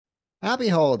Happy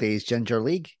holidays, Ginger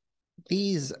League.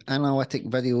 These analytic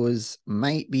videos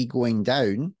might be going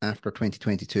down after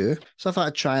 2022, so I thought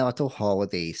I'd try a little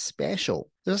holiday special.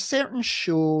 There's a certain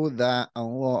show that a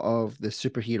lot of the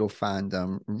superhero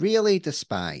fandom really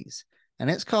despise, and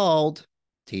it's called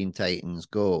Teen Titans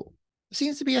Go. There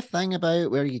seems to be a thing about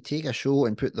where you take a show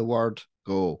and put the word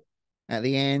go at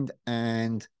the end,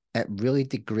 and it really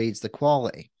degrades the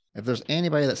quality. If there's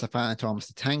anybody that's a fan of Thomas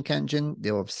the Tank Engine,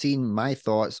 they'll have seen my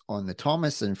thoughts on the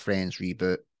Thomas and Friends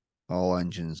reboot, All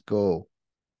Engines Go.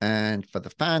 And for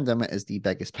the fandom, it is the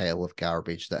biggest pile of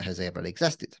garbage that has ever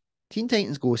existed. Teen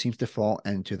Titans Go seems to fall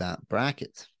into that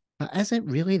bracket. But is it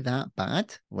really that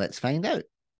bad? Let's find out.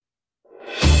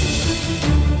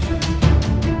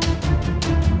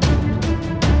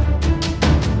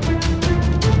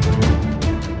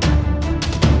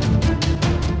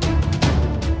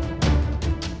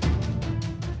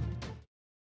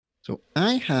 So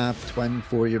I have twin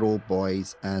 4-year-old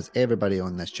boys, as everybody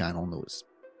on this channel knows.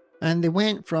 And they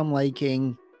went from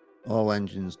liking All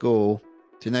Engines Go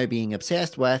to now being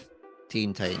obsessed with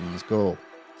Teen Titans Go.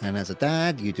 And as a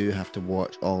dad, you do have to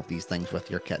watch all of these things with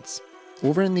your kids.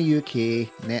 Over in the UK,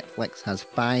 Netflix has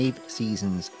 5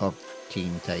 seasons of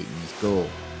Teen Titans Go.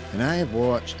 And I have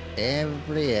watched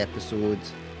every episode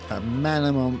a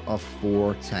minimum of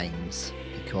 4 times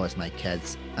because my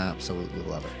kids absolutely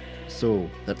love it. So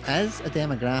there is a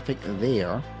demographic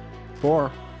there for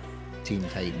Teen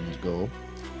Titans Go,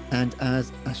 and as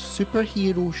a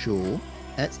superhero show,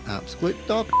 it's absolute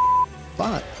dog.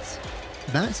 But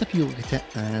that's if you look at it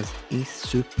as a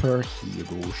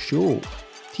superhero show.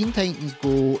 Teen Titans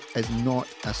Go is not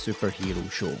a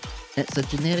superhero show. It's a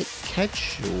generic kids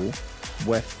show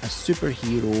with a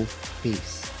superhero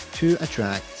face to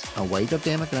attract a wider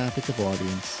demographic of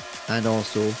audience and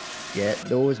also get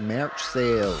those merch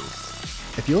sales.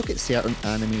 If you look at certain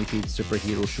animated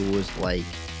superhero shows like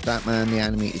Batman the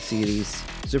Animated Series,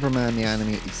 Superman the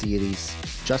Animated Series,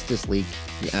 Justice League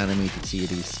the Animated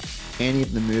Series, any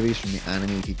of the movies from the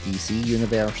animated DC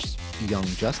universe, Young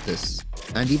Justice,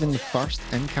 and even the first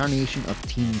incarnation of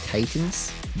Teen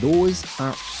Titans, those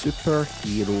are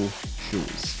superhero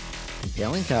shows.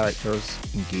 Compelling characters,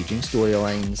 engaging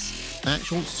storylines,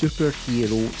 actual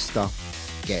superhero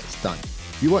stuff gets done.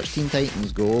 You watch Teen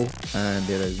Titans Go, and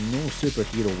there is no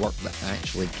superhero work that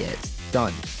actually gets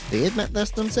done. They admit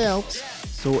this themselves,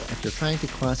 so if you're trying to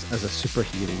class it as a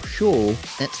superhero show,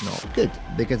 it's not good,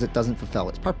 because it doesn't fulfill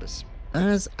its purpose.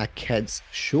 As a kids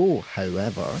show,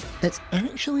 however, it's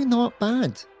actually not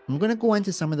bad. I'm going to go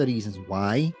into some of the reasons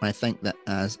why I think that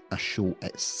as a show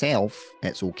itself,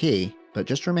 it's okay, but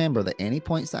just remember that any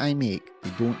points that I make, they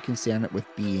don't concern it with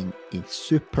being a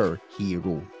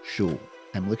superhero show.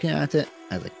 I'm looking at it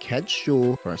as a kids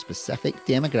show for a specific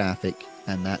demographic,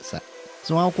 and that's it.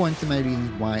 So I'll go into my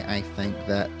reasons why I think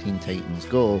that Teen Titans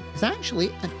Go is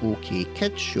actually an okay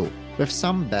kids show, with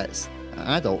some bits that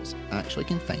adults actually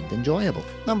can find enjoyable.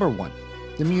 Number 1,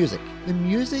 the music. The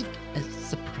music is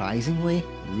surprisingly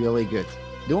really good.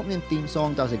 The opening theme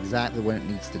song does exactly what it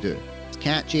needs to do. It's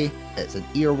catchy, it's an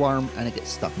earworm, and it gets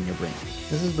stuck in your brain.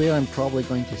 This is where I'm probably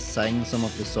going to sing some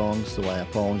of the songs, so I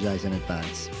apologise in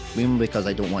advance, mainly because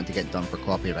I don't want to get done for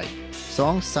copyright.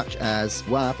 Songs such as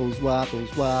Waffles,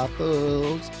 Waffles,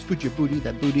 Waffles, Scoot your booty,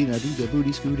 that booty, now do the booty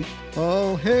scooty.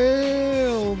 Oh,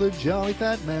 hail the jolly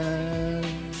fat man.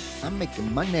 I'm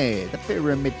making money, the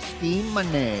pyramid scheme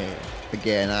money.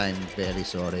 Again, I'm very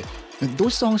sorry.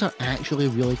 Those songs are actually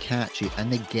really catchy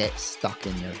and they get stuck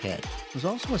in your head. There's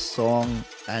also a song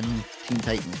in Teen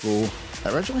Titans Go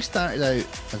that originally started out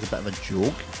as a bit of a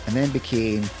joke and then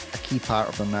became a key part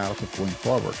of the narrative going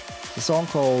forward. It's a song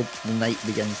called The Night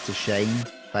Begins to Shine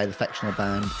by the fictional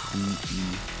band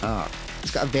BER.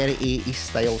 It's got a very 80s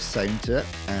style sound to it,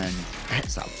 and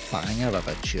it's a banger of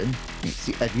a tune.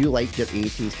 See, if you like your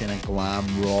 80s kind of glam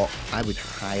rock, I would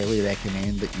highly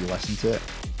recommend that you listen to it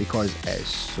because it is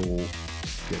so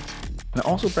good. And it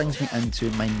also brings me into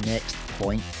my next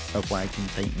point of why Teen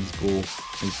Titans Go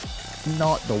is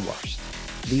not the worst.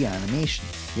 The animation.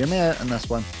 Hear me out on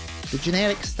this one. The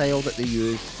generic style that they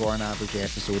use for an average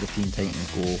episode of Teen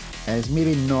Titans Go is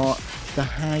maybe not the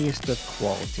highest of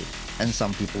quality in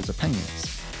some people's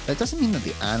opinions. But it doesn't mean that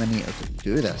the animators that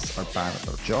do this are bad at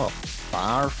their job.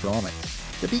 Far from it.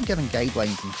 They're being given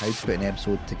guidelines on how to put an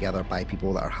episode together by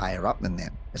people that are higher up than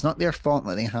them. It's not their fault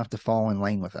that they have to fall in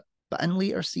line with it. But in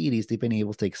later series, they've been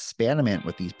able to experiment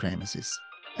with these premises.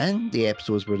 In the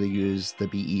episodes where they use the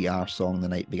BER song The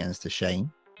Night Begins to Shine,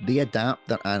 they adapt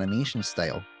their animation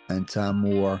style into a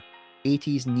more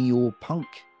 80s neo-punk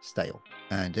style,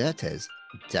 and it is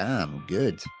damn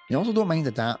good. They also don't mind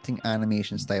adapting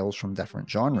animation styles from different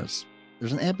genres.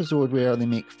 There's an episode where they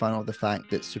make fun of the fact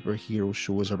that superhero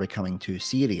shows are becoming too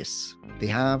serious. They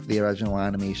have the original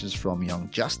animations from Young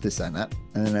Justice in it,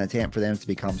 and in an attempt for them to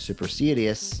become super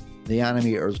serious, the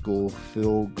animators go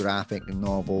full graphic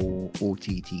novel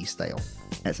OTT style.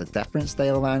 It's a different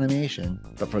style of animation,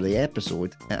 but for the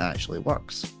episode, it actually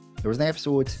works. There was an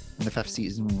episode in the 5th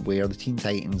season where the Teen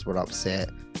Titans were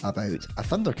upset about a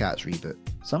Thundercats reboot.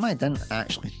 Something I didn't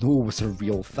actually know was a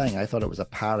real thing. I thought it was a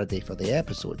parody for the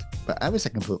episode, but it was a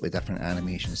completely different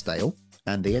animation style,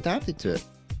 and they adapted to it.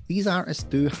 These artists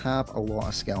do have a lot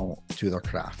of skill to their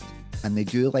craft, and they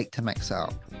do like to mix it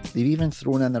up. They've even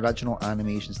thrown in the original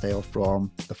animation style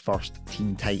from the first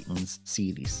Teen Titans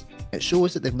series. It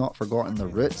shows that they've not forgotten their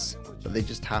roots, but they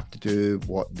just have to do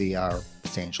what they are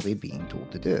essentially being told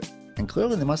to do. And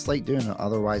clearly they must like doing it,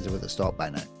 otherwise they would have stopped by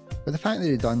now. But the fact that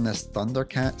they've done this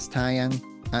Thundercats tie-in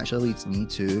actually leads me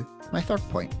to my third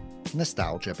point: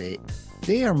 nostalgia bait.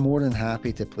 They are more than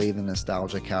happy to play the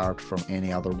nostalgia card from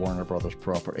any other Warner Brothers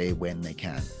property when they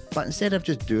can. But instead of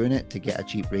just doing it to get a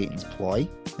cheap ratings ploy,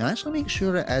 they actually make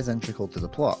sure it is integral to the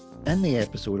plot. In the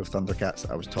episode of Thundercats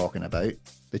that I was talking about,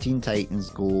 the Teen Titans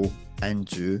go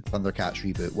into Thundercats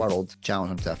reboot world, challenge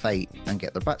them to a fight, and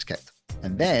get their butts kicked.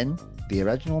 And then the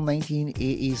original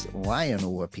 1980s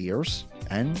Lion-O appears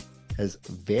in his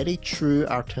very true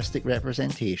artistic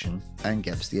representation and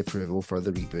gives the approval for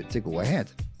the reboot to go ahead.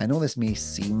 I know this may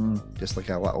seem just like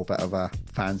a little bit of a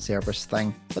fan service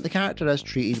thing, but the character is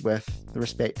treated with the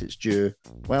respect it's due,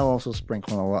 while also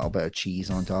sprinkling a little bit of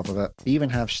cheese on top of it. They even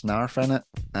have Snarf in it,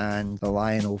 and the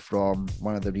Lion-O from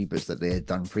one of the reboots that they had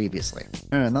done previously.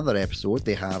 In another episode,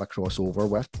 they have a crossover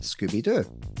with Scooby-Doo.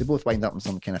 They both wind up in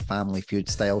some kind of Family Feud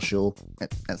style show.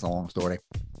 It's a long story.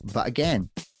 But again,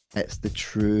 it's the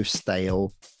true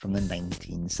style from the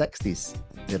 1960s.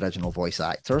 The original voice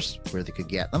actors, where they could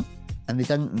get them, and they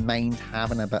didn't mind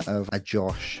having a bit of a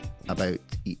josh about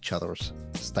each other's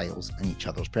styles and each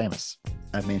other's premise.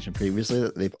 I've mentioned previously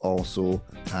that they've also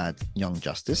had Young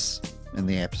Justice in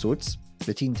the episodes.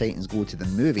 The Teen Titans Go to the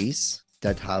Movies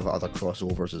did have other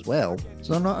crossovers as well,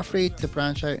 so they're not afraid to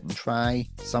branch out and try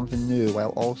something new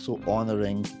while also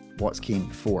honouring what's came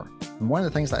before. And one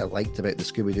of the things that I liked about the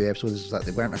Scooby-Doo episodes is that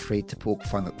they weren't afraid to poke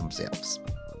fun at themselves.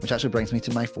 Which actually brings me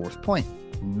to my fourth point: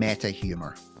 meta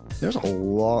humour. There's a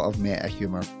lot of meta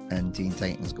humour in Teen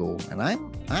Titans Go, and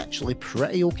I'm actually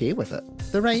pretty okay with it.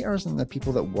 The writers and the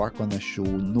people that work on the show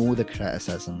know the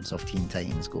criticisms of Teen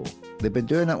Titans Go. They've been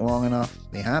doing it long enough,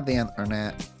 they have the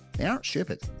internet, they aren't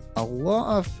stupid. A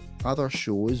lot of other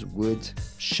shows would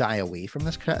shy away from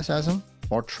this criticism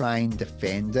or try and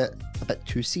defend it a bit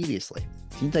too seriously.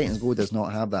 Teen Titans Go does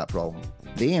not have that problem.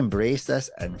 They embrace this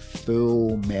in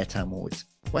full meta mode,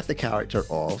 with the character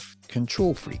of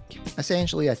Control Freak,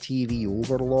 essentially a TV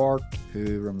overlord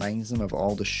who reminds them of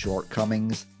all the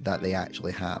shortcomings that they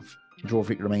actually have. Control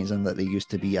Freak reminds them that they used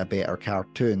to be a better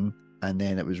cartoon, and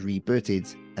then it was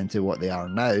rebooted into what they are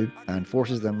now, and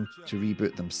forces them to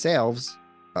reboot themselves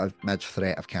amid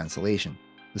threat of cancellation.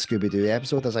 The Scooby-Doo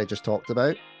episode, as I just talked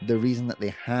about, the reason that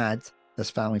they had this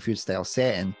Family Feud style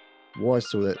setting was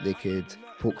so that they could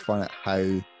poke fun at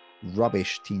how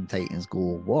rubbish Teen Titans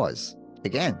Go was.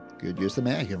 Again, good use of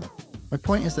meta humour. My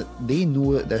point is that they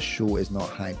know that this show is not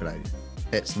highbrow.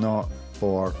 It's not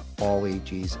for all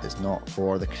ages, it's not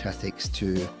for the critics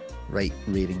to write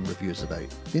raving reviews about.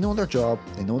 They know their job,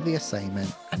 they know the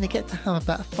assignment, and they get to have a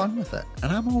bit of fun with it,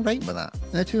 and I'm alright with that.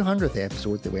 In the 200th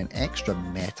episode, they went extra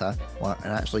meta and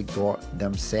actually got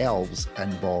themselves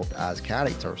involved as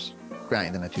characters.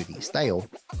 Granted, in a 2D style,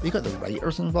 you got the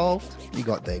writers involved, you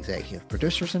got the executive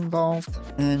producers involved,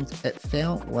 and it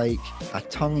felt like a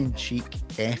tongue-in-cheek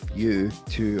FU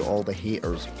to all the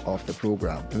haters of the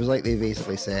programme. It was like they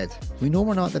basically said, we know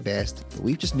we're not the best, but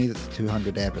we've just made it to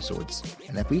 200 episodes,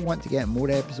 and if we want to get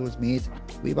more episodes made,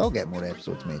 we will get more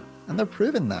episodes made. And they're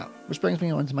proving that, which brings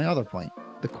me on to my other point,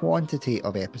 the quantity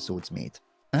of episodes made.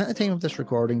 At the time of this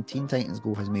recording, Teen Titans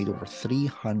Go has made over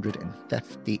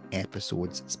 350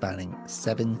 episodes spanning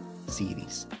 7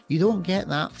 series. You don't get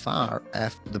that far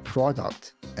if the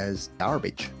product is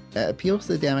garbage. It appeals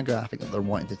to the demographic that they're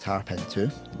wanting to tap into,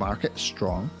 the market's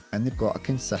strong, and they've got a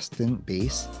consistent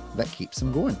base that keeps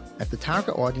them going. If the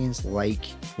target audience like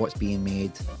what's being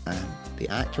made and the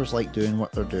actors like doing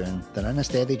what they're doing, they're in a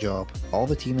steady job, all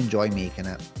the team enjoy making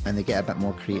it, and they get a bit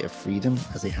more creative freedom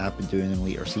as they have been doing in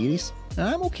later series, and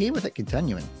I'm okay with it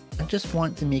continuing. I just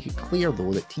want to make it clear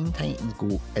though that Teen Titans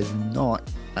Go is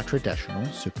not a traditional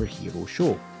superhero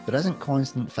show. There isn't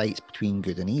constant fights between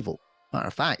good and evil. Matter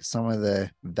of fact, some of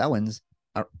the villains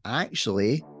are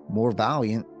actually more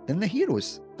valiant than the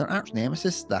heroes. Their arch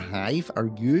nemesis, the Hive, are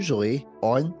usually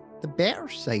on the better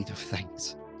side of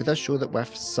things. It does show that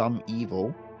with some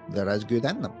evil, there is good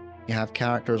in them. You have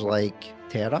characters like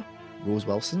Terra, Rose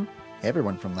Wilson,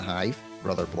 everyone from the Hive,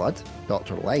 Brother Blood,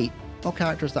 Dr. Light, all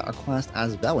characters that are classed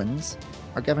as villains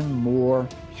are given more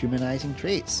humanizing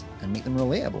traits and make them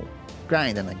relatable.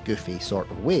 Granted in a goofy sort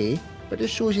of way, but it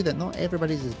shows you that not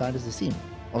everybody's as bad as they seem.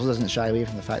 Also doesn't shy away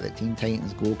from the fact that Teen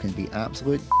Titans Go can be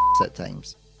absolute at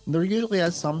times. There usually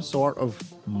is some sort of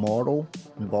moral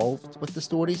involved with the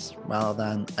stories rather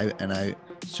than out and out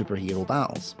superhero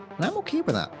battles. And I'm okay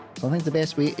with that. Sometimes the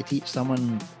best way to teach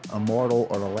someone a moral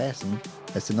or a lesson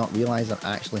is to not realise they're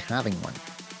actually having one.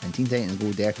 And Teen Titans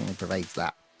Go definitely provides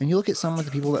that. When you look at some of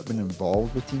the people that have been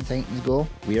involved with Teen Titans Go,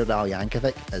 Weird Al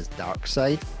Yankovic as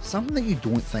Darkseid, something that you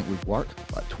don't think would work,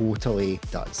 but totally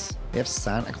does. They have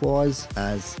Santa Claus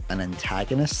as an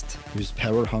antagonist who's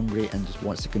power hungry and just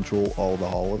wants to control all the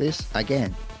holidays.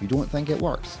 Again, you don't think it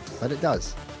works, but it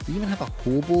does. They even have a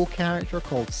hobo character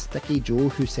called Sticky Joe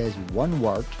who says one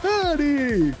word,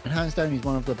 Daddy! And hands down, he's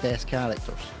one of their best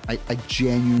characters. I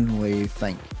genuinely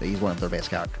think that he's one of their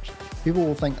best characters. People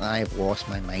will think that I have lost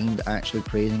my mind actually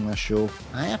praising this show.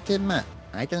 I have to admit,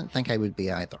 I didn't think I would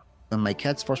be either. When my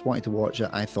kids first wanted to watch it,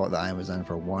 I thought that I was in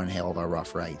for one hell of a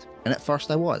rough ride. And at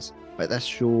first I was. But this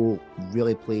show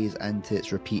really plays into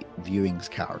its repeat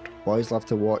viewings card. Boys love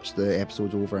to watch the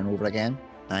episodes over and over again.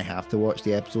 I have to watch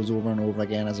the episodes over and over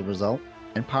again as a result.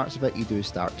 And parts of it you do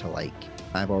start to like.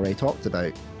 I've already talked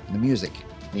about the music,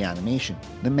 the animation,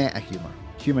 the meta humour,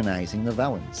 humanising the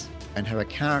villains, and how a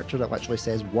character that literally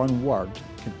says one word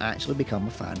can actually become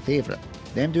a fan favourite.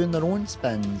 Them doing their own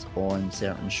spins on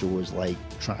certain shows like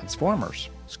Transformers,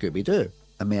 Scooby-Doo,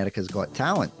 America's Got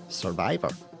Talent, Survivor,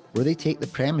 where they take the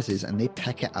premises and they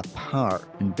pick it apart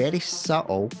in very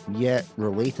subtle yet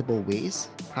relatable ways.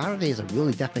 Parody is a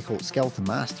really difficult skill to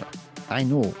master. I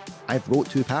know, I've wrote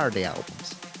 2 parody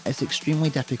albums. It's extremely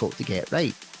difficult to get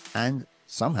right, and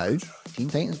somehow, Teen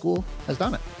Titans Go has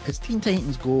done it. Is Teen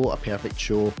Titans Go a perfect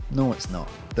show? No, it's not.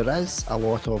 There is a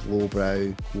lot of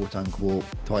lowbrow, quote-unquote,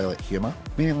 toilet humour,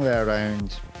 mainly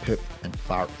around poop and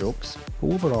fart jokes. But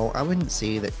overall, I wouldn't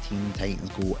say that Teen Titans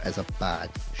Go is a bad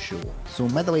show. So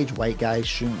middle-aged white guys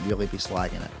shouldn't really be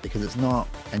slagging it, because it's not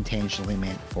intentionally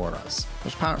meant for us.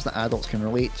 There's parts that adults can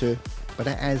relate to, but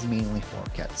it is mainly for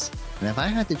kids. And if I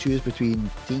had to choose between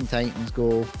Teen Titans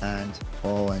Go and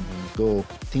All Engines Go,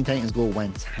 Teen Titans Go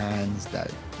wins hands down.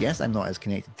 Yes, I'm not as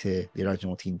connected to the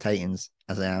original Teen Titans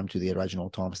as I am to the original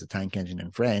Thomas the Tank Engine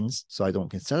and Friends, so I don't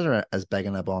consider it as big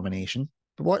an abomination.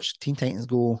 But watch Teen Titans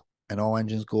Go and All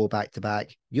Engines Go back to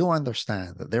back, you'll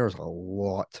understand that there's a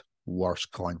lot worse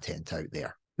content out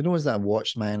there. For those that have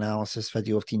watched my analysis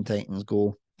video of Teen Titans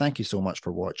Go, thank you so much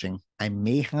for watching. I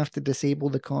may have to disable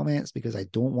the comments because I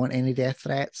don't want any death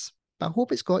threats, but I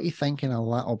hope it's got you thinking a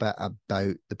little bit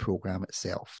about the program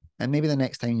itself. And maybe the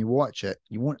next time you watch it,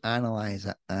 you won't analyze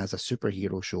it as a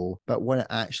superhero show, but what it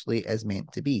actually is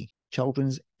meant to be,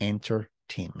 children's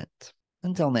entertainment.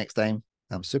 Until next time,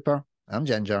 I'm Super, I'm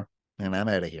Ginger, and I'm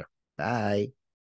out of here. Bye.